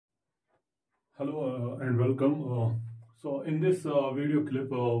Hello and welcome. So in this video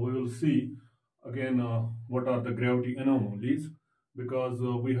clip, we will see again what are the gravity anomalies, because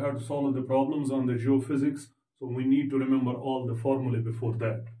we have to solve the problems on the geophysics. So we need to remember all the formulae before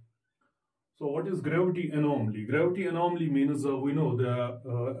that. So what is gravity anomaly? Gravity anomaly means we know the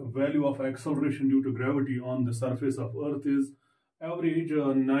value of acceleration due to gravity on the surface of Earth is average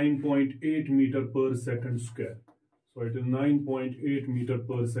 9.8 meter per second square. So it is 9.8 meter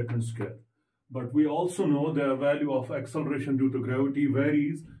per second square. But we also know the value of acceleration due to gravity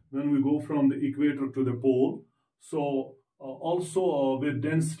varies when we go from the equator to the pole. So also with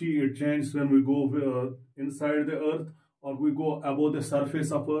density, it changes when we go inside the Earth or we go above the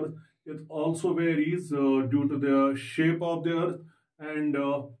surface of Earth. It also varies due to the shape of the Earth, and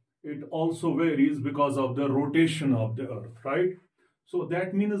it also varies because of the rotation of the Earth, right? So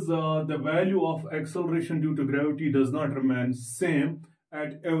that means the value of acceleration due to gravity does not remain same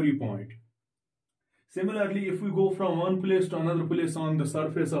at every point. Similarly, if we go from one place to another place on the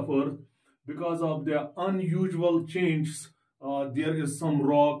surface of Earth, because of the unusual changes, there is some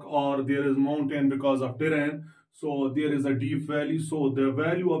rock or there is mountain because of terrain, so there is a deep valley, so the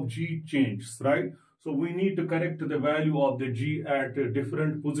value of G changes, right? So we need to correct the value of the G at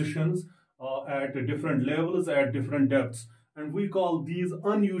different positions, at different levels, at different depths. And we call these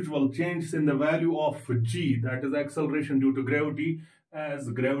unusual changes in the value of G, that is acceleration due to gravity, as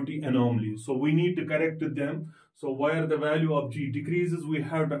gravity anomalies. So we need to correct them. So where the value of G decreases, we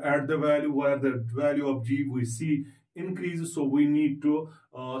have to add the value. Where the value of G we see increases, so we need to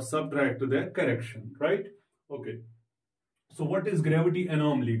subtract the correction, right? Okay. So what is gravity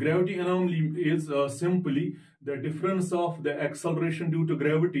anomaly? Gravity anomaly is simply the difference of the acceleration due to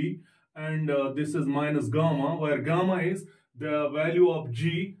gravity, and this is minus gamma, where gamma is the value of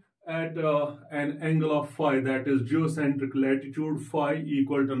G at an angle of phi, that is geocentric latitude phi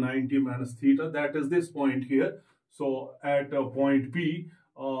equal to 90 minus theta, that is this point here. So at a point P,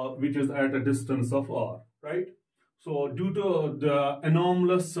 which is at a distance of r, right? So due to the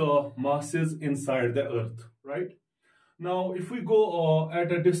anomalous masses inside the Earth, right? Now, if we go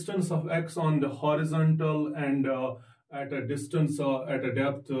at a distance of x on the horizontal and at a distance at a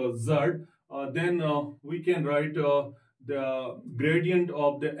depth z, then we can write the gradient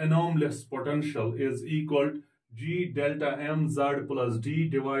of the anomalous potential is equal to G delta m z plus d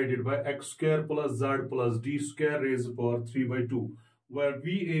divided by x square plus z plus d square raised to power 3 by 2, where Va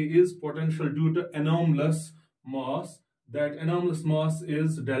is potential due to anomalous mass. That anomalous mass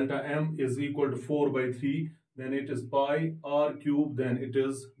is delta m is equal to 4 by 3, then it is pi r cube, then it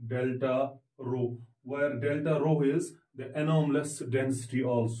is delta rho, where delta rho is the anomalous density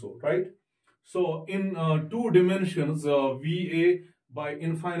also, right? So in two dimensions, Va by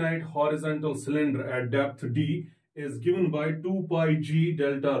infinite horizontal cylinder at depth d is given by 2 pi g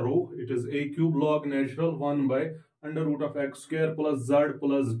delta rho. It is a cube log natural 1 by under root of x square plus z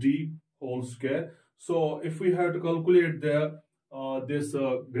plus d whole square. So if we have to calculate the this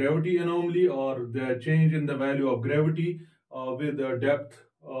gravity anomaly or the change in the value of gravity with the depth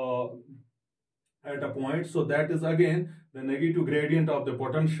at a point, so that is again the negative gradient of the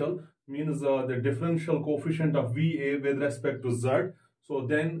potential, means the differential coefficient of Va with respect to z. So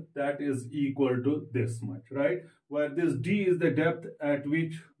then that is equal to this much, right? Where this d is the depth at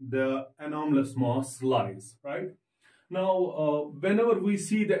which the anomalous mass lies, right? Now, whenever we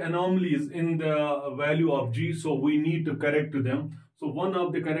see the anomalies in the value of G, so we need to correct them. So one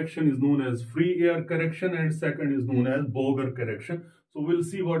of the correction is known as free air correction and second is known as Boger correction. So we'll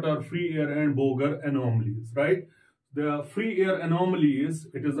see what are free air and Boger anomalies, right? The free air anomaly is,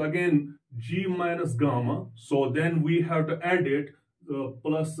 it is again G minus gamma. So then we have to add it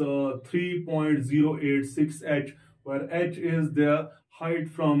plus 3.086 H, where H is the height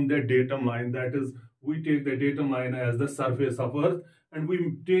from the datum line, that is we take the datum line as the surface of Earth and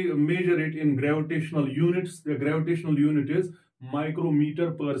we measure it in gravitational units. The gravitational unit is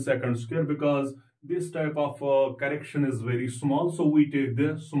micrometer per second square, because this type of correction is very small, so we take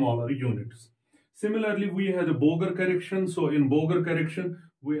the smaller units. Similarly, we have the Boger correction. So in Boger correction,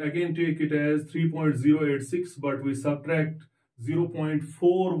 we again take it as 3.086, but we subtract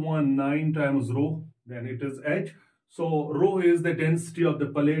 0.419 times rho, then it is H. So rho is the density of the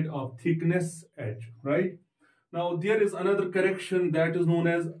plate of thickness H, right? Now there is another correction that is known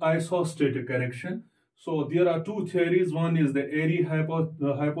as isostatic correction. So there are two theories. One is the Airy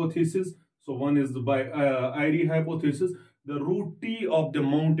hypothesis. So one is by Airy hypothesis. The root T of the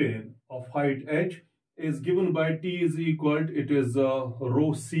mountain of height H is given by T is equal to, it is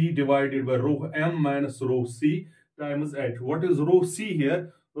rho C divided by rho M minus rho C times H. What is rho C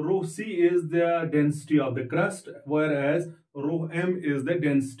here? Rho C is the density of the crust, whereas rho M is the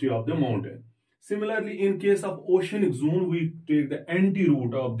density of the mountain. Similarly, in case of oceanic zone, we take the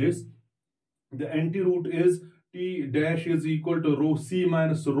anti-root of this. The anti-root is T dash is equal to rho C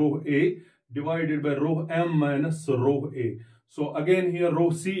minus rho A divided by rho M minus rho A. So again here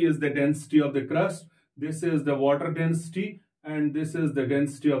rho C is the density of the crust. This is the water density, and this is the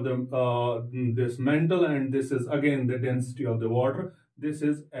density of the this mantle, and this is again the density of the water. This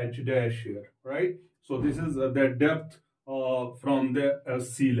is H dash here, right? So this is the depth from the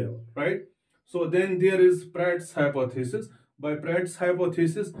sea level, right? So then there is Pratt's hypothesis. By Pratt's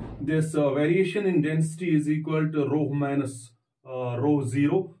hypothesis, this variation in density is equal to rho minus rho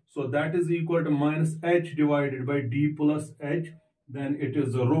 0. So that is equal to minus H divided by D plus H. Then it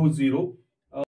is rho 0.